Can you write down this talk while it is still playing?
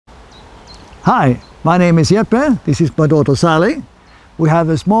Hi, my name is Jeppe. This is my daughter Sally. We have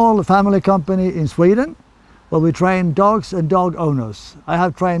a small family company in Sweden where we train dogs and dog owners. I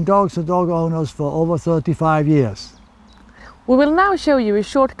have trained dogs and dog owners for over 35 years. We will now show you a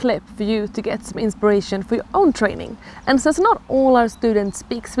short clip for you to get some inspiration for your own training. And since not all our students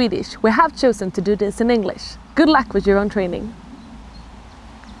speak Swedish, we have chosen to do this in English. Good luck with your own training.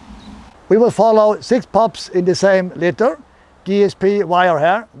 We will follow 6 pups in the same litter. GSP wire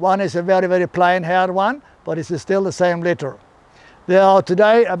hair. One is a very plain haired one, but it's still the same litter. They are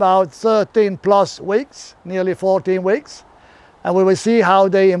today about 13 plus weeks, nearly 14 weeks. And we will see how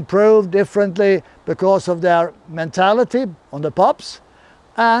they improve differently because of their mentality on the pups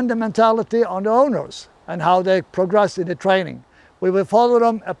and the mentality on the owners and how they progress in the training. We will follow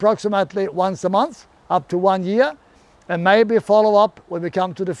them approximately once a month, up to 1 year, and maybe follow up when we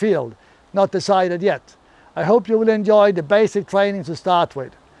come to the field. Not decided yet. I hope you will enjoy the basic training to start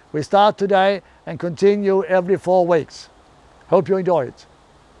with. We start today and continue every 4 weeks. Hope you enjoy it.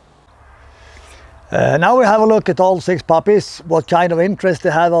 Now we have a look at all 6 puppies, what kind of interest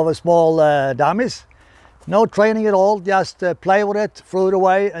they have over small dummies. No training at all, just play with it, throw it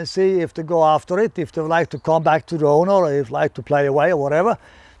away and see if they go after it, if they like to come back to the owner or if they like to play away or whatever,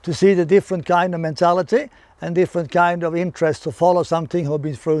 to see the different kind of mentality and different kind of interest to follow something who has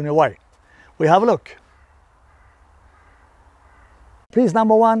been thrown away. We have a look. Please,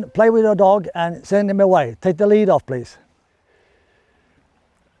 number 1, play with your dog and send him away. Take the lead off, please.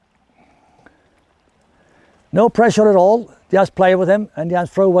 No pressure at all, just play with him and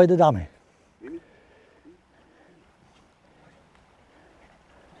just throw away the dummy.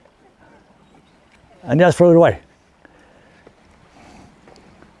 And just throw it away.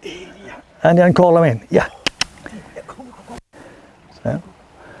 And then call him in, yeah.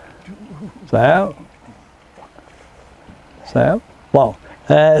 So. Wow.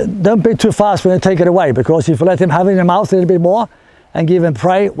 Don't be too fast when you take it away, because if you let him have it in the mouth a little bit more and give him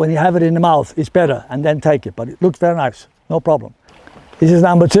prey when you have it in the mouth, it's better, and then take it. But it looks very nice, no problem. This is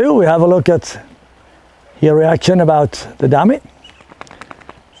number 2. We have a look at your reaction about the dummy.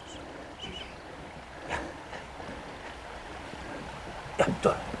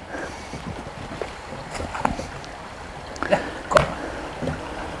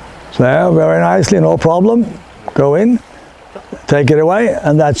 So, very nicely, no problem. Go in. Take it away,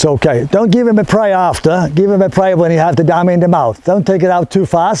 and that's okay. Don't give him a prey after. Give him a prey when you have the dummy in the mouth. Don't take it out too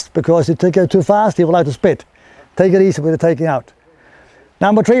fast, because if you take it too fast, he will like to spit. Take it easy with the taking out.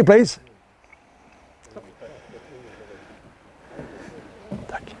 Number 3, please.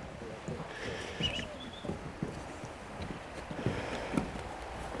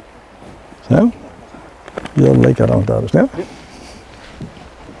 Så. Gör likadant där, snäll.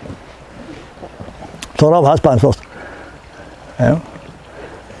 Ta av halsbandet först. Ja.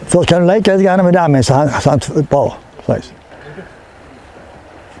 Först kan du leka lite grann med dammen så han bra.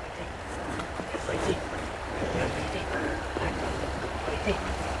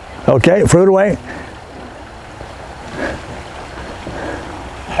 Okay, throw it away.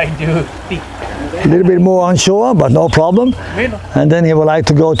 I do. A little bit more unsure, but no problem. And then he would like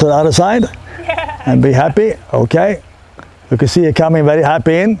to go to the other side and be happy. Okay. You can see he coming very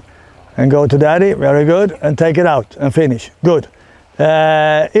happy in. And go to daddy, very good, and take it out and finish, good.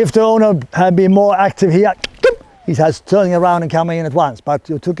 If the owner had been more active here, he has turning around and coming in at once, but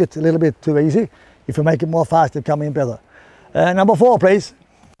you took it a little bit too easy. If you make it more fast, it'll come in better. Number 4, please.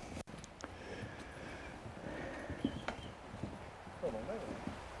 You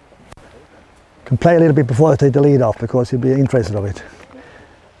can play a little bit before I take the lead off, because he'll be interested of it.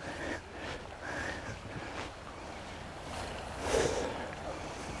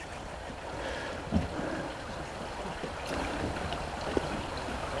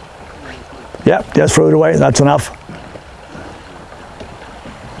 Yeah, just throw it away, that's enough.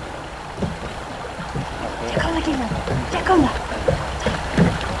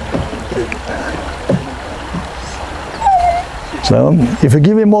 So, if you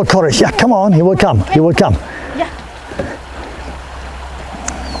give him more courage, yeah, come on, he will come, he will come.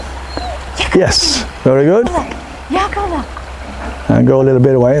 Yes, very good. And go a little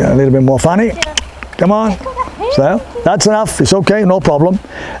bit away, a little bit more funny. Come on. So, that's enough, it's okay, no problem.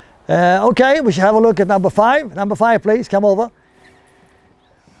 Okay, we should have a look at number 5. Number 5, please, come over.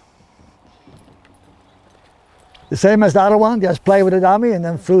 The same as the other one, just play with the dummy and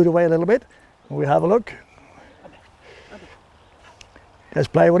then throw it away a little bit. We have a look.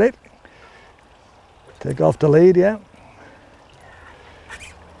 Just play with it. Take off the lead, yeah.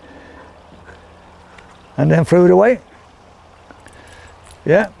 And then throw it away.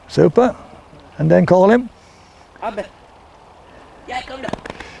 Yeah, super. And then call him. Abbe. Jeg kom da.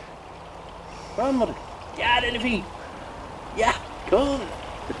 Kom du. Ja, den är fin. Ja, cool.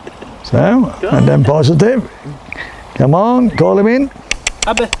 So, and then positive. Come on, call him in.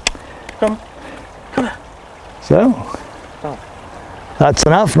 Abbe, kom. Kom här. So, that's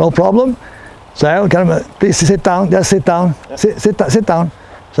enough, no problem. So, please sit down, just sit down. Sit down.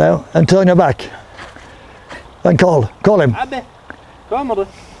 So, and turn your back. And call him. Abbe, kommer du?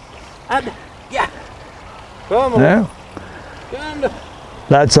 Abbe, ja. Kommer du? Yeah. Kom du.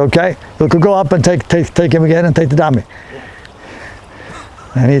 That's okay. You could go up and take him again and take the dummy.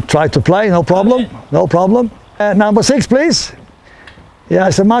 And he tried to play, no problem, no problem. Number 6, please. He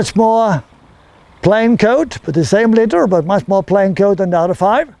has a much more plain coat, but the same litter, but much more plain coat than the other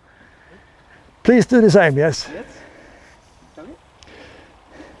 5. Please do the same, yes. Yes. Kom igen.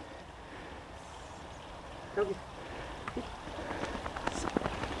 Kom igen.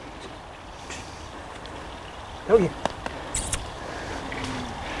 Kom igen.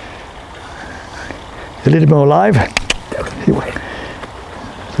 A little more alive.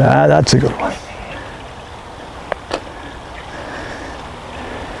 That's a good one.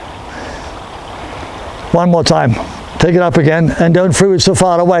 One more time. Take it up again and don't throw it so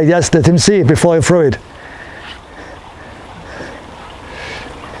far away. Just let him see it before you throw it.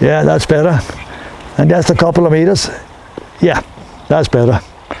 Yeah, that's better. And just a couple of meters. Yeah, that's better.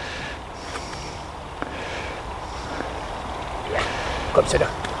 Kom så då.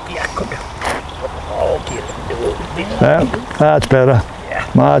 Ja, kom då. Okej. Yeah, that's better.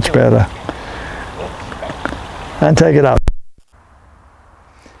 Much better. And take it out.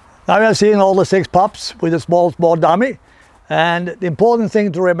 Now we have seen all the 6 pups with a small dummy. And the important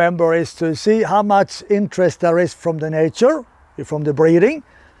thing to remember is to see how much interest there is from the nature, from the breeding,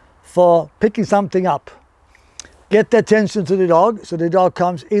 for picking something up. Get the attention to the dog so the dog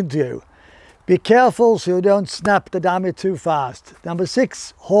comes into you. Be careful so you don't snap the dummy too fast. Number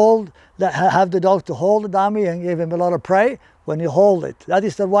 6, have the dog to hold the dummy and give him a lot of prey when you hold it. That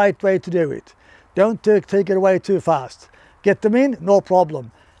is the right way to do it. Don't take it away too fast. Get them in, no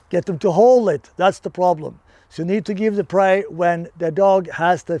problem. Get them to hold it, that's the problem. So you need to give the prey when the dog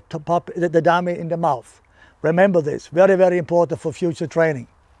has the dummy in the mouth. Remember this, very, very important for future training.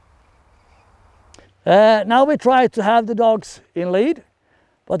 Now we try to have the dogs in lead,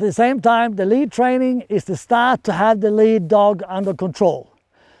 but at the same time the lead training is the start to have the lead dog under control.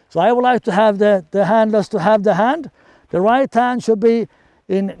 So I would like to have the handlers to have the hand. The right hand should be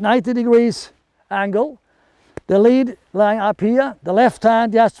in 90 degrees angle. The lead lying up here, the left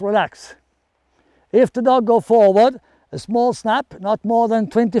hand just relax. If the dog go forward, a small snap, not more than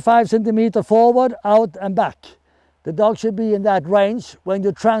 25 centimeter forward, out and back. The dog should be in that range when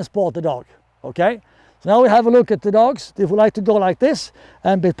you transport the dog, okay? So now we have a look at the dogs. If we like to go like this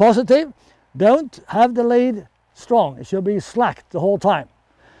and be positive, don't have the lead strong. It should be slack the whole time.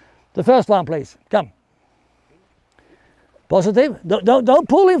 The first one, please, come. Positive, don't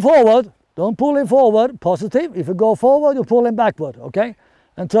pull him forward. Don't pull him forward, positive. If you go forward, you pull him backward, okay?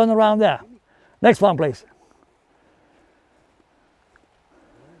 And turn around there. Next one, please.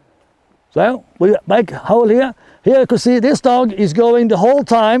 So, we make a hole here. Here you can see this dog is going the whole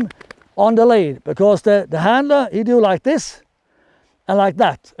time on the lead because the handler, he do like this and like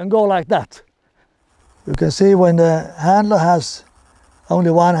that and go like that. You can see when the handler has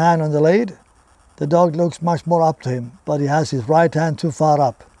only one hand on the lead, the dog looks much more up to him, but he has his right hand too far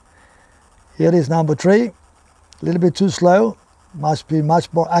up. Here is number 3, a little bit too slow, must be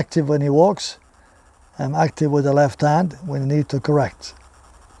much more active when he walks. I'm active with the left hand when you need to correct.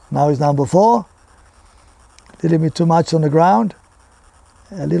 Now is number 4, a little bit too much on the ground,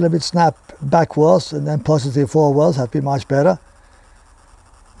 a little bit snap backwards and then positive forwards, have been much better.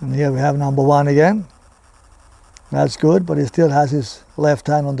 And here we have number 1 again. That's good, but he still has his left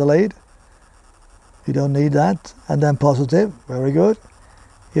hand on the lead. You don't need that. And then positive, very good.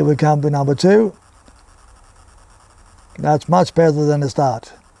 Here we come to number 2. That's much better than the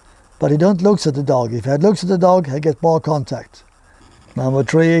start. But he don't look at the dog. If he looks at the dog, he gets more contact. Number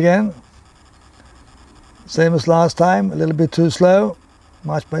 3 again. Same as last time, a little bit too slow.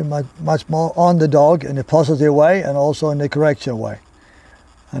 Much more on the dog in a positive way and also in the correction way.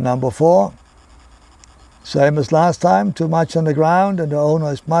 And number 4, same as last time, too much on the ground and the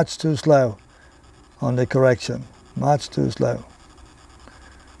owner is much too slow on the correction. Much too slow.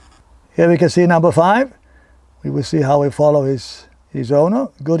 Here we can see number 5. We will see how we follow his owner.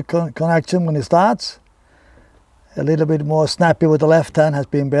 Good connection when he starts. A little bit more snappy with the left hand has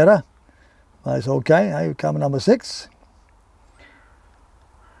been better. But it's okay. Now you come number 6.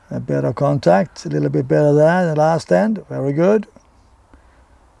 A better contact, a little bit better there, the last end. Very good.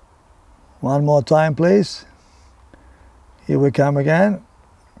 One more time, please. Here we come again.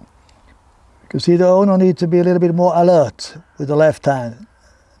 You see the owner needs to be a little bit more alert with the left hand.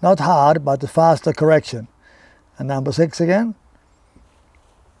 Not hard, but a faster correction. And number 6 again.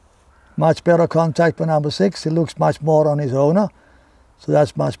 Much better contact with number 6. He looks much more on his owner, so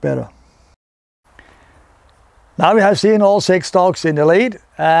that's much better. Now we have seen all 6 dogs in the lead,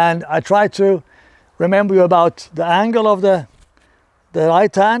 and I try to remember you about the angle of the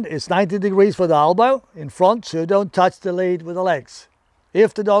right hand is 90 degrees for the elbow in front, so you don't touch the lead with the legs.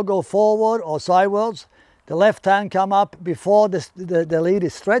 If the dog goes forward or sideways, the left hand come up before the lead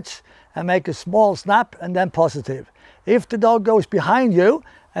is stretched and make a small snap and then positive. If the dog goes behind you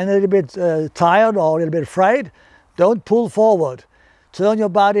and a little bit tired or a little bit afraid, don't pull forward. Turn your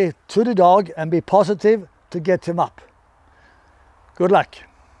body to the dog and be positive to get him up. Good luck.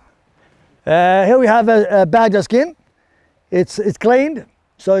 Here we have a badger skin. It's cleaned,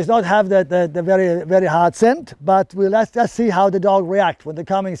 so it's not have the very hard scent, but let's see how the dog reacts when they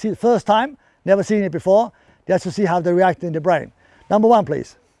come and see the first time, never seen it before, just to see how they react in the brain. Number 1,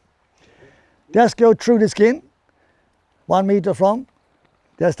 please. Just go through the skin, 1 meter from,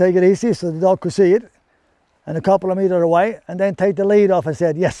 just take it easy so the dog could see it, and a couple of meters away, and then take the lead off and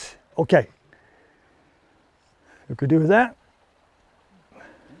say, yes, okay. You could do that.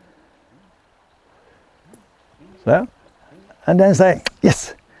 So, and then say,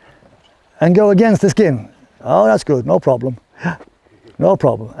 yes, and go against the skin. Oh, that's good, no problem. No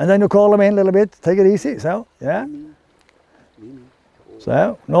problem. And then you call him in a little bit, take it easy, so, yeah.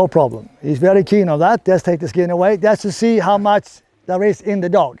 So, no problem. He's very keen on that, just take the skin away, just to see how much there is in the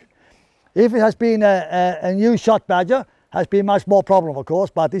dog. If it has been a new shot badger, has been much more problem, of course,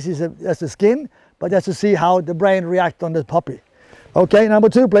 but this is just the skin, but just to see how the brain reacts on the puppy. Okay, number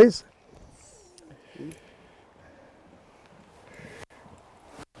 2, please.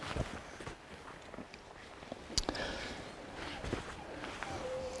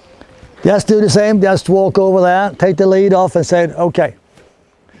 Just do the same, just walk over there, take the lead off and say, okay.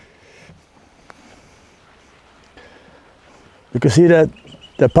 You can see that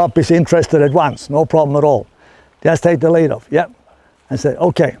the pup is interested at once, no problem at all. Just take the lead off, yep, and say,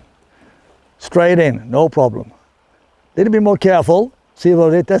 okay. Straight in, no problem. A little bit more careful, see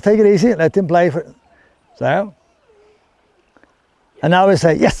what it, just take it easy, let him play. So. And now we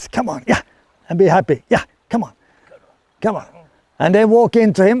say, yes, come on, yeah, and be happy, yeah, come on, come on. And then walk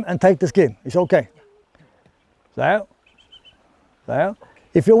into him and take the skin. It's okay. So.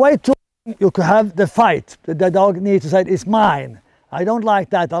 If you wait too long, you could have the fight. The dog needs to say, it's mine. I don't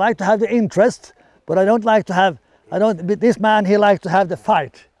like that. I like to have the interest, but I don't like to have, this man, he likes to have the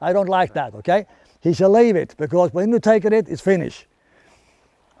fight. I don't like that, okay? He shall leave it, because when you take it, it's finished.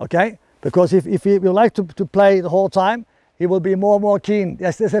 Okay? Because if he will like to play the whole time, he will be more and more keen.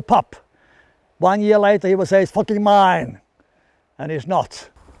 Yes, there's a pup. 1 year later, he will say, it's fucking mine. And it's not.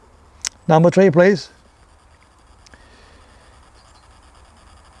 Number 3, please.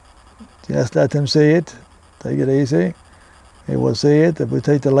 Just let him see it. Take it easy. He will see it. We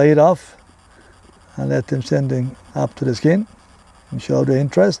take the lead off and let him send him up to the skin and show the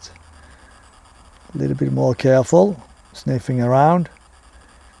interest. A little bit more careful, sniffing around.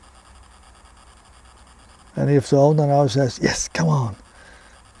 And if the owner now says, yes, come on.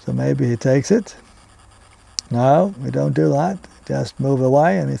 So maybe he takes it. No, we don't do that. Just move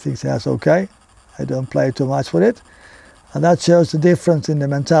away, and he thinks that's okay. I don't play too much with it. And that shows the difference in the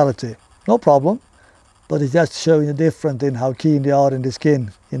mentality. No problem, but it's just showing the difference in how keen they are in the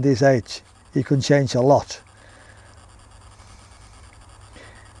skin in this age. It can change a lot.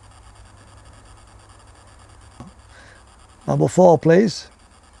 Number 4, please.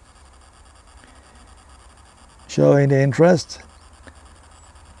 Showing the interest.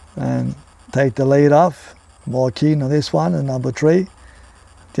 And take the lead off. More keen on this one. And number 3,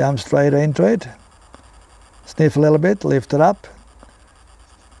 jump straight into it. Sniff a little bit, lift it up.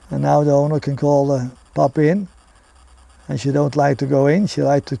 And now the owner can call the puppy in. And she don't like to go in, she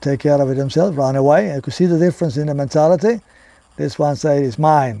like to take care of it himself, run away. You can see the difference in the mentality. This one says it's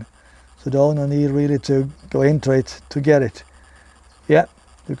mine. So the owner need really to go into it to get it. Yeah,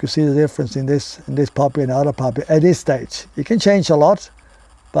 you can see the difference in this puppy and the other puppy at this stage. It can change a lot,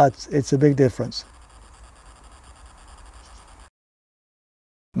 but it's a big difference.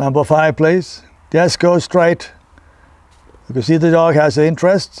 Number 5, please. Just go straight. You can see the dog has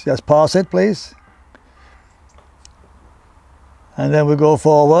interest. Just pass it, please. And then we go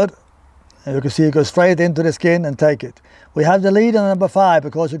forward. And you can see it goes straight into the skin and take it. We have the lead on number 5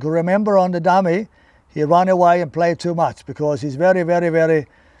 because you can remember on the dummy, he ran away and played too much because he's very, very, very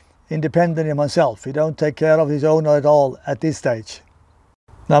independent in himself. He don't take care of his owner at all at this stage.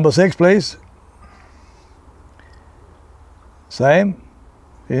 Number 6, please. Same.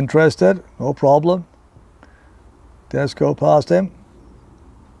 Interested, no problem. Just go past him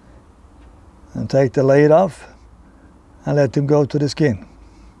and take the lead off and let him go to the skin.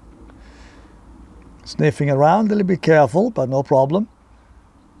 Sniffing around, a little bit careful, but no problem.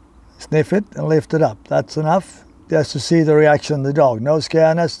 Sniff it and lift it up. That's enough just to see the reaction of the dog. No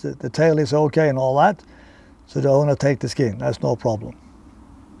scareness, the tail is okay and all that. So the owner take the skin, that's no problem.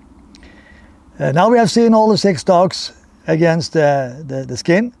 Now we have seen all the 6 dogs against the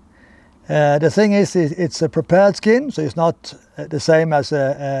skin. The thing is, it's a prepared skin, so it's not the same as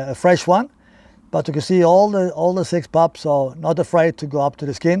a fresh one. But you can see all the 6 pups are not afraid to go up to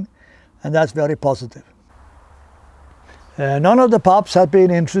the skin, and that's very positive. None of the pups have been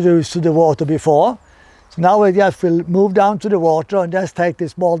introduced to the water before. So now we just will move down to the water and just take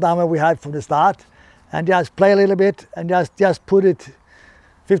this small dummy we had from the start and just play a little bit and just put it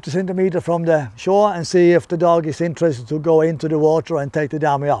 50 centimeters from the shore and see if the dog is interested to go into the water and take the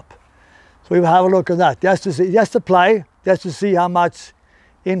dummy up. So we will have a look at that, just to play, just to see how much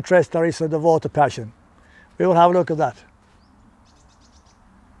interest there is in the water passion. We will have a look at that.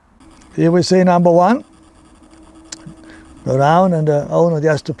 Here we see number 1. Go down and the owner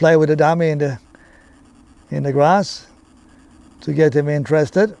just to play with the dummy in the grass to get him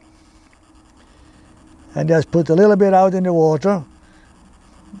interested. And just put a little bit out in the water.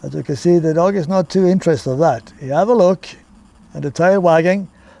 As you can see, the dog is not too interested in that. You have a look and the tail wagging,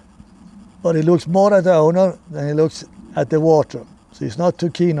 but he looks more at the owner than he looks at the water. So he's not too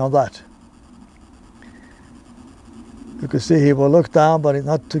keen on that. You can see he will look down, but he's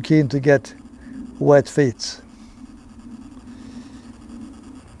not too keen to get wet feet.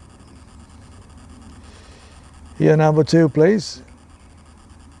 Here number 2, please.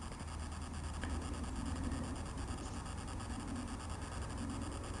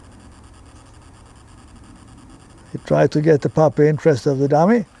 You try to get the puppy interest of the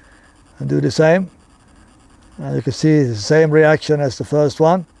dummy and do the same. And you can see the same reaction as the first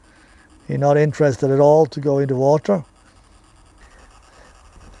one. He's not interested at all to go into water.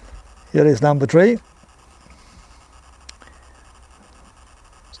 Here is number 3.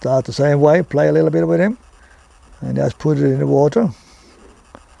 Start the same way, play a little bit with him and just put it in the water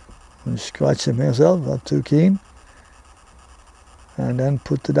and scratch him himself, not too keen. And then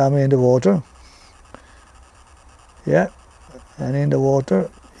put the dummy in the water. Yeah, and in the water,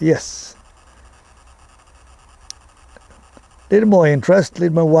 yes. Little more interest,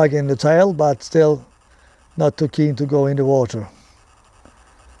 little more wag in the tail, but still not too keen to go in the water.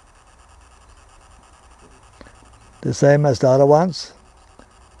 The same as the other ones.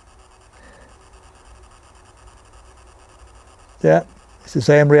 Yeah, it's the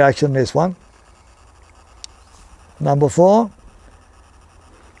same reaction, this one. Number 4.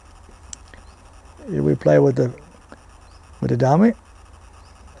 Here we play with the dummy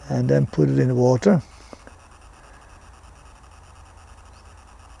and then put it in the water.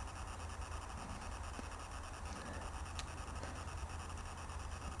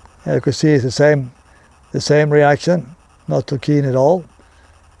 You can see it's the same reaction, not too keen at all.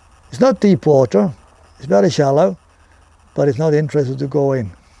 It's not deep water, it's very shallow, but it's not interested to go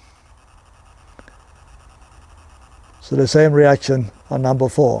in. So the same reaction on number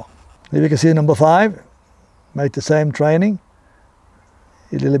 4. Here you can see number 5, make the same training.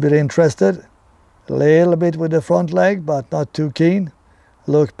 A little bit interested, a little bit with the front leg, but not too keen.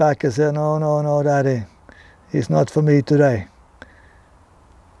 Look back and say, no, no, no, daddy, it's not for me today.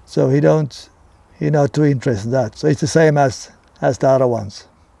 So he's not too interested in that. So it's the same as the other ones.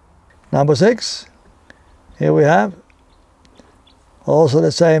 Number 6, here we have also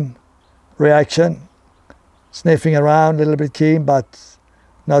the same reaction, sniffing around, a little bit keen, but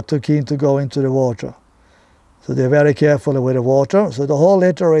not too keen to go into the water. So they're very careful with the water. So the whole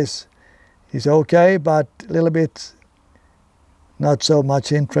litter is okay, but a little bit not so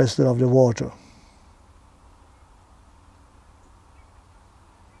much interested of the water.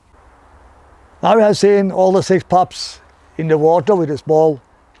 Now we have seen all the 6 pups in the water with a small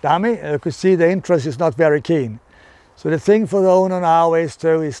dummy. You can see the interest is not very keen. So the thing for the owner now is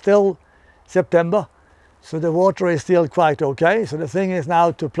it's still September, so the water is still quite okay. So the thing is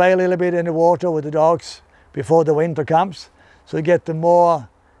now to play a little bit in the water with the dogs before the winter comes, so you get them more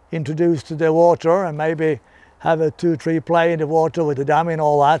introduced to the water and maybe have a 2-3 play in the water with the dummy and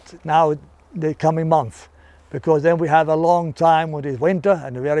all that now the coming month, because then we have a long time with this winter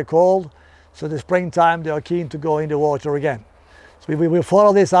and very cold. So the springtime they are keen to go in the water again. So we will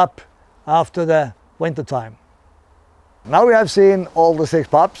follow this up after the winter time. Now we have seen all the 6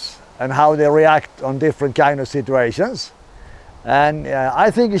 pups and how they react on different kind of situations. And I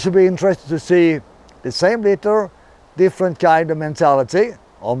think you should be interested to see the same litter, different kind of mentality.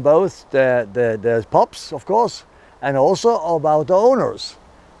 on both the pups, of course, and also about the owners,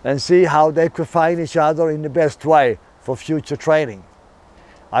 and see how they could find each other in the best way for future training.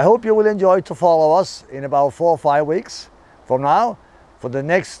 I hope you will enjoy to follow us in about 4 or 5 weeks from now for the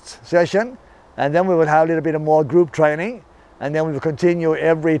next session, and then we will have a little bit of more group training, and then we will continue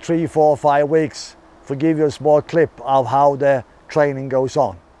every 3, 4, 5 weeks to give you a small clip of how the training goes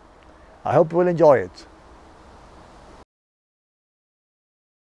on. I hope you will enjoy it.